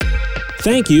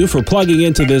Thank you for plugging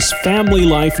into this Family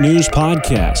Life News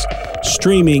podcast,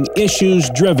 streaming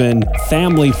issues-driven,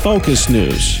 family-focused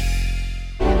news.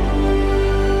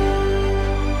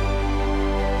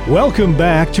 Welcome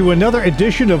back to another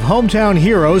edition of Hometown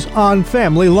Heroes on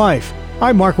Family Life.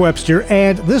 I'm Mark Webster,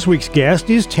 and this week's guest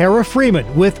is Tara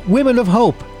Freeman with Women of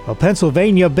Hope, a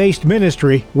Pennsylvania-based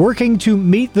ministry working to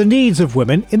meet the needs of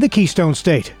women in the Keystone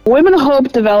State. Women of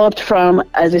Hope developed from,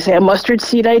 as they say, a mustard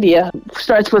seed idea.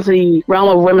 Starts with the realm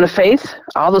of women of faith,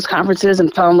 all those conferences,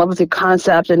 and fell in love with the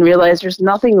concept and realized there's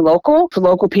nothing local for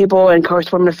local people. And of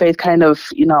course, women of faith kind of,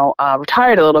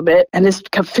 retired a little bit, and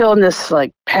just kept feeling this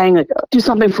pang, do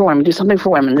something for women, do something for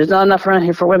women. There's not enough around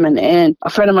here for women. And a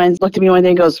friend of mine looked at me one day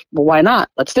and goes, well, why not?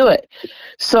 Let's do it.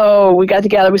 So we got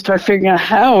together, we started figuring out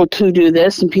how to do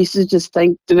this, and pieces just,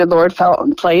 thank the good Lord, fell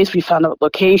in place. We found a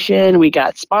location, we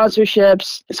got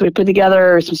sponsorships. So we put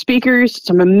together some speakers,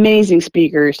 some amazing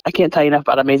speakers. I can't tell you enough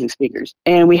about amazing speakers.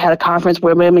 And we had a conference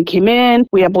where women came in,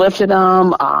 we uplifted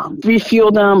them,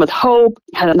 refueled them with hope,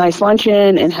 had a nice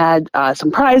luncheon, and had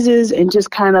some prizes, and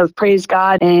just kind of praised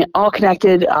God, and all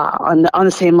connected on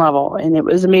the same level. And it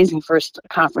was an amazing first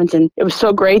conference, and it was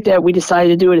so great that we decided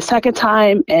to do it a second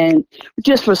time, and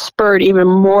just was spurred even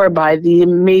more by the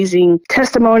amazing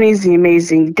testimonies, the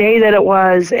amazing day that it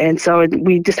was. And so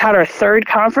we just had our third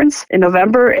conference in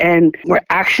November, and we're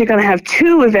actually going to have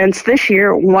two events this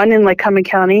year, one in Lycoming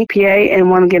County, PA,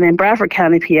 and one again in Bradford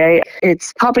County, PA.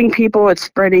 It's helping people, it's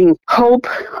spreading hope,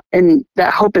 and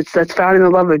that hope that's found in the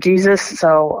love of Jesus.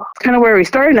 So kind of where we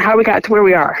started and how we got to where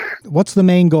we are. What's the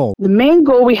main goal? The main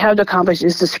goal we have to accomplish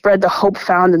is to spread the hope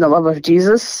found in the love of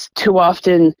Jesus. Too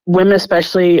often, women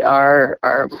especially are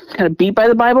kind of beat by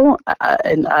the Bible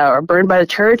and are burned by the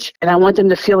church. And I want them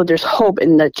to feel that there's hope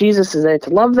and that Jesus is there to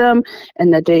love them,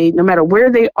 and that they, no matter where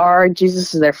they are,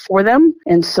 Jesus is there for them.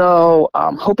 And so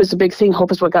hope is a big thing.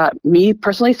 Hope is what got me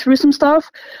personally through some stuff.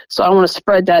 So I want to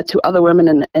spread that to other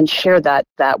women and share that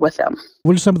with them.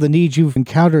 What are some of the needs you've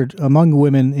encountered among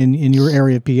women in your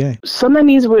area of PA? Some of the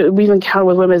needs we've encountered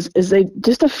with women is they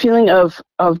just a feeling of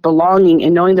belonging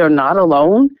and knowing they're not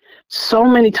alone. So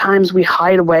many times we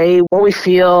hide away what we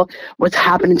feel, what's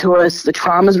happening to us, the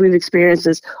traumas we've experienced.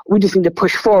 Is we just need to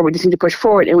push forward.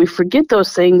 And we forget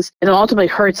those things, and it ultimately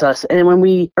hurts us. And when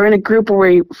we are in a group where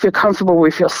we feel comfortable, where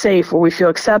we feel safe, where we feel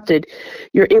accepted,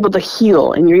 you're able to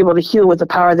heal, and you're able to heal with the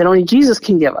power that only Jesus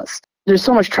can give us. There's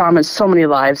so much trauma in so many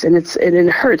lives, and it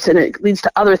hurts, and it leads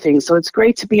to other things. So it's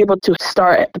great to be able to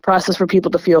start the process for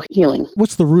people to feel healing.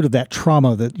 What's the root of that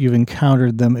trauma that you've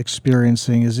encountered them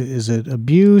experiencing? Is it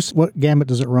abuse? What gamut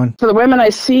does it run? For the women I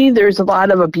see, there's a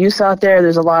lot of abuse out there.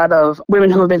 There's a lot of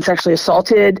women who have been sexually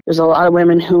assaulted. There's a lot of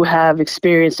women who have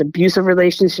experienced abusive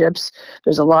relationships.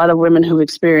 There's a lot of women who've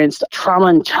experienced trauma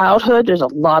in childhood. There's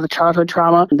a lot of childhood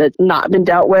trauma that's not been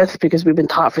dealt with because we've been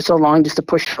taught for so long just to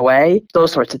push it away.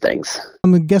 Those sorts of things.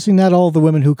 I'm guessing not all the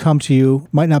women who come to you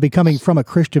might not be coming from a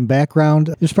Christian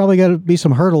background. There's probably got to be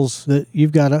some hurdles that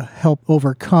you've got to help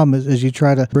overcome as you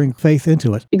try to bring faith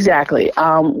into it. Exactly.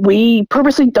 We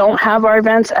purposely don't have our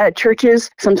events at churches.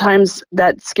 Sometimes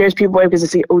that scares people away because they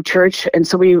say, oh, church. And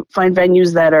so we find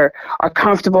venues that are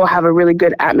comfortable, have a really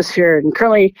good atmosphere. And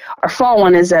currently our fall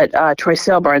one is at Troy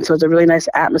Sale Barn. So it's a really nice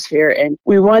atmosphere. And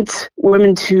we want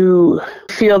women to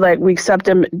feel that we accept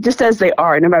them just as they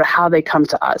are, no matter how they come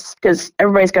to us. Because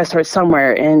everybody's got to start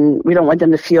somewhere, and we don't want them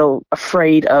to feel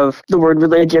afraid of the word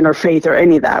religion or faith or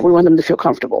any of that. We want them to feel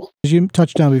comfortable. As you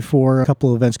touched on before, a couple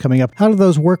of events coming up. How do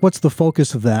those work? What's the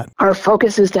focus of that? Our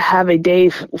focus is to have a day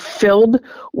filled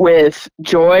with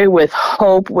joy, with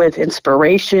hope, with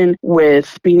inspiration,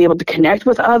 with being able to connect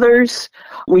with others,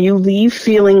 where you leave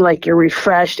feeling like you're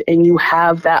refreshed and you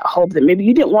have that hope that maybe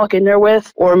you didn't walk in there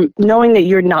with, or knowing that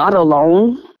you're not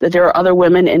alone, that there are other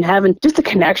women, and having just the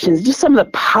connections, just some of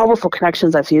the powerful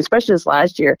connections I've seen, especially this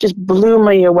last year, just blew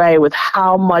me away with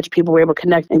how much people were able to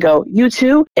connect and go, you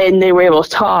too? And they were able to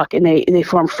talk, and they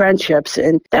formed friendships.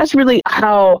 And that's really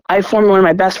how I formed one of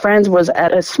my best friends, was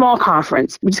at a small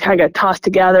conference. We just kind of got tossed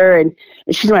together, and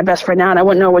she's my best friend now, and I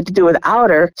wouldn't know what to do without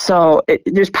her. So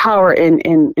there's power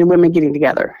in women getting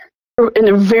together. We're in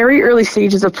the very early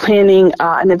stages of planning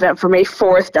an event for May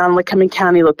 4th down in Lycoming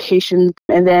County location.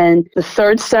 And then the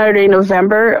third Saturday in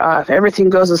November, if everything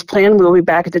goes as planned, we'll be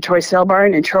back at the Troy Sale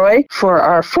Barn in Troy for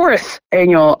our fourth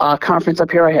annual conference up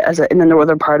here in the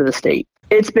northern part of the state.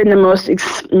 It's been the most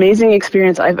amazing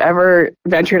experience I've ever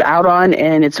ventured out on,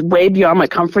 and it's way beyond my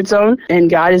comfort zone. And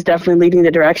God is definitely leading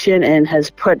the direction and has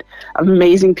put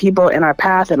amazing people in our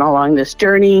path and along this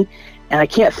journey. And I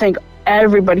can't thank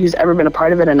everybody who's ever been a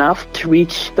part of it enough to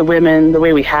reach the women the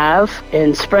way we have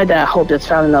and spread that hope that's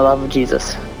found in the love of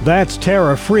Jesus. That's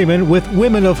Tara Freeman with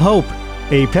Women of Hope.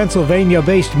 a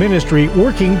Pennsylvania-based ministry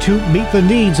working to meet the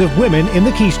needs of women in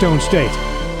the Keystone State.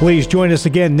 Please join us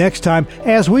again next time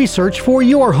as we search for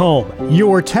your home,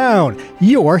 your town,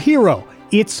 your hero.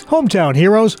 It's Hometown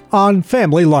Heroes on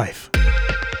Family Life.